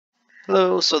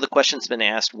Hello, so the question's been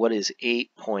asked, what is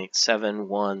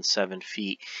 8.717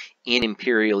 feet in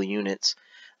imperial units?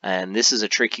 And this is a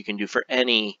trick you can do for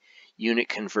any unit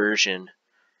conversion.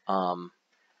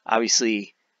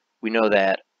 Obviously, we know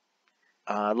that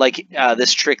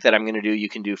this trick that I'm going to do, you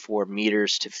can do for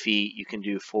meters to feet, you can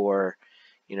do for,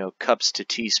 cups to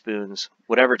teaspoons,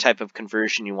 whatever type of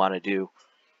conversion you want to do.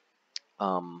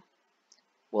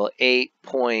 Well,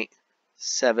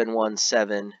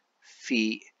 8.717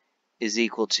 feet is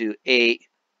equal to 8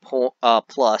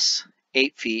 plus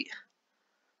 8 feet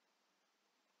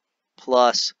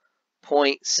plus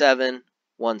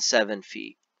 0.717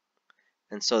 feet.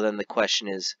 And so then the question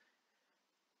is,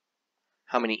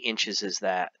 how many inches is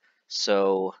that?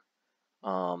 So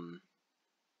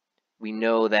we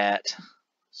know that,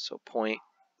 so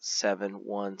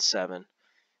 0.717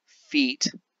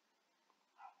 feet,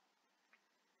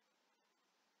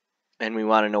 and we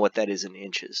want to know what that is in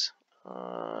inches.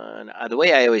 And the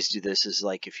way I always do this is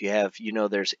like if you have,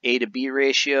 there's A to B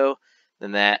ratio,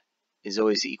 then that is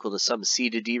always equal to some C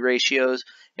to D ratios,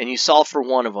 and you solve for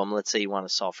one of them. Let's say you want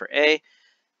to solve for A,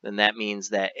 then that means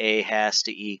that A has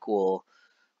to equal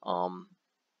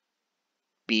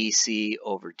BC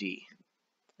over D.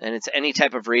 And it's any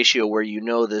type of ratio where you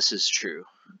know this is true.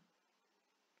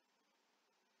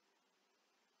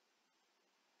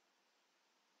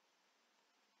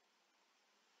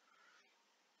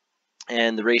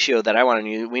 And the ratio that I want to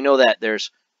use, we know that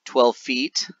there's 12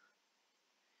 feet.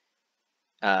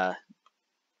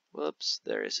 Whoops,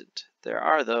 there isn't. There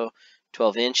are, though,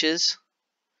 12 inches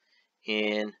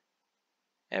in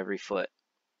every foot.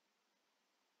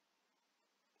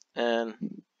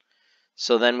 And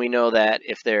so then we know that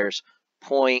if there's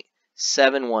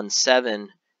 0.717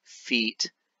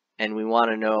 feet and we want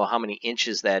to know how many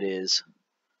inches that is,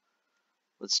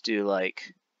 let's do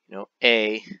like,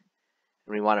 A,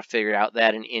 and we want to figure out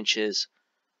that in inches,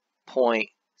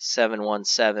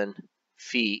 0.717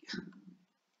 feet.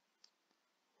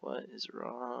 What is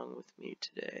wrong with me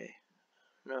today?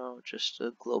 No, just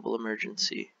a global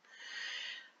emergency.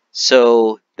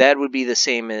 So that would be the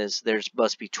same as there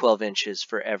must be 12 inches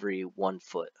for every 1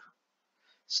 foot.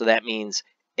 So that means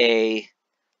A,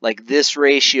 like this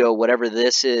ratio, whatever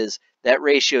this is, that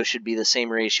ratio should be the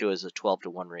same ratio as a 12 to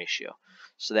 1 ratio.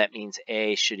 So that means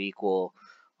A should equal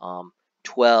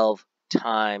 12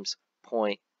 times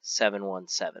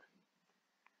 0.717.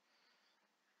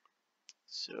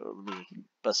 So let me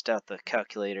bust out the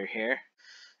calculator here.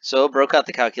 So broke out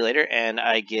the calculator and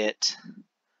I get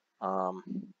A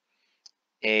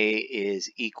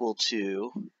is equal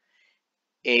to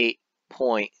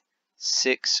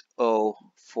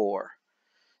 8.604.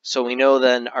 So we know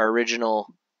then our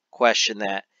original question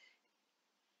that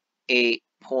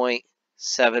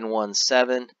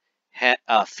 8.717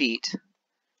 feet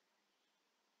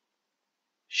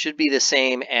should be the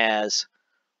same as,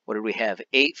 what did we have,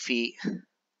 8 feet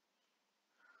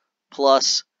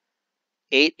plus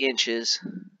 8 inches,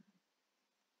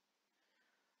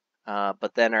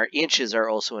 but then our inches are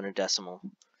also in a decimal,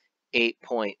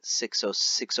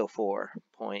 8.604.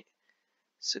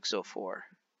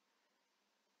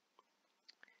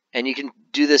 And you can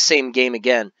do the same game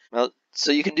again. Well,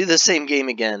 so you can do the same game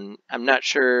again. I'm not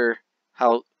sure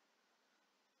how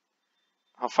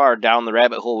far down the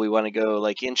rabbit hole we want to go.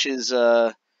 Like inches,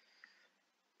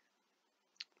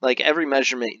 like every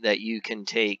measurement that you can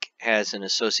take has an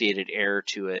associated error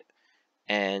to it.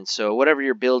 And so whatever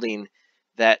you're building,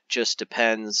 that just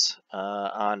depends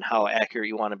on how accurate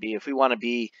you want to be. If we want to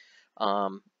be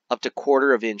up to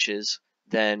 1/4 of inches,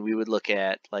 then we would look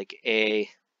at like A,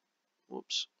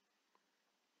 whoops,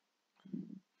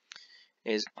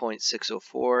 is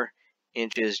 0.604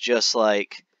 inches, just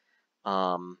like,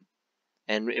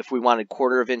 and if we wanted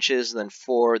 1/4 of inches, then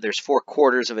there's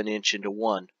 4/4 of an inch into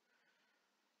 1.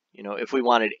 If we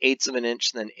wanted 1/8 of an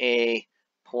inch, then A,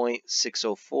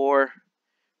 0.604.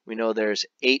 We know there's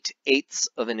 8/8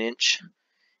 of an inch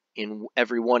in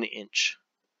every 1 inch.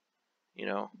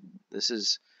 This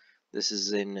is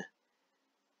in,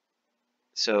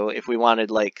 so if we wanted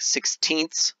like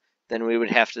 1/16, then we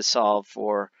would have to solve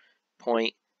for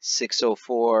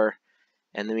 0.604,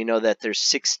 and then we know that there's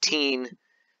 16/16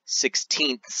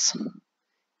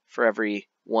 for every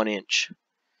 1 inch,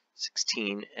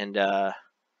 16, and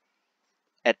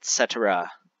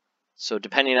etc. So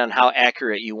depending on how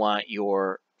accurate you want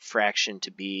your fraction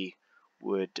to be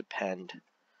would depend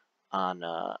on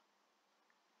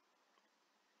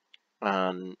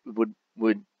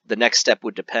the next step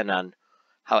would depend on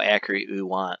how accurate we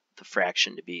want the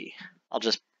fraction to be. I'll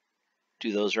just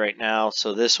do those right now.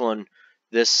 So this one,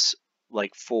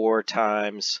 like 4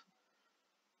 times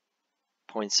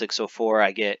 0.604,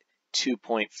 I get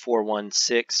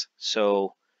 2.416.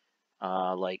 So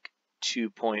like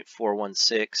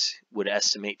 2.416 would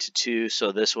estimate to 2.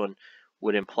 So this one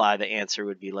would imply the answer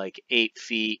would be like 8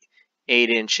 feet, 8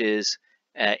 inches,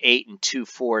 8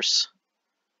 2/4.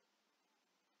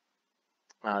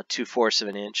 2/4 of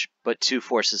an inch, but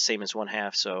 2/4 is the same as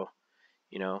 1/2, so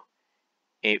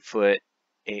 8 foot,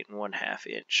 8 1/2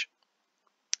 inch.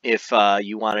 If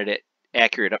you wanted it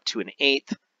accurate up to an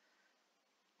eighth,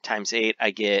 times 8, I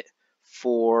get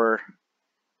 4.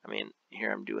 I mean,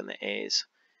 here I'm doing the A's.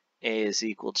 A is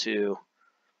equal to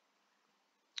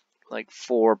like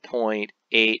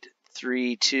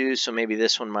 4.832, so maybe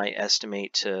this one might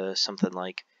estimate to something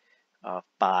like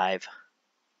 5.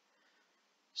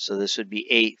 So this would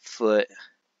be 8 foot.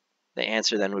 The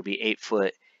answer then would be 8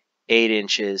 foot, 8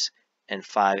 inches, and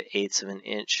 5/8 of an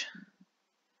inch.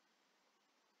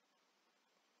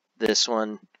 This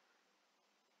one,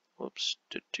 whoops,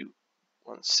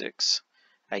 2.16,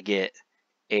 I get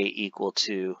A equal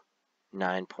to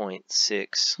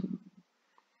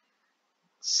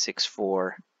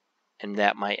 9.664, and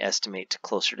that might estimate to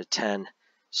closer to 10.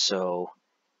 So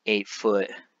 8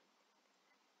 foot,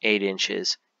 8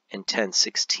 inches, and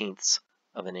 10/16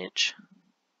 of an inch.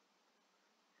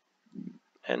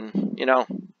 And,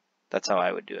 that's how I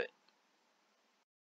would do it.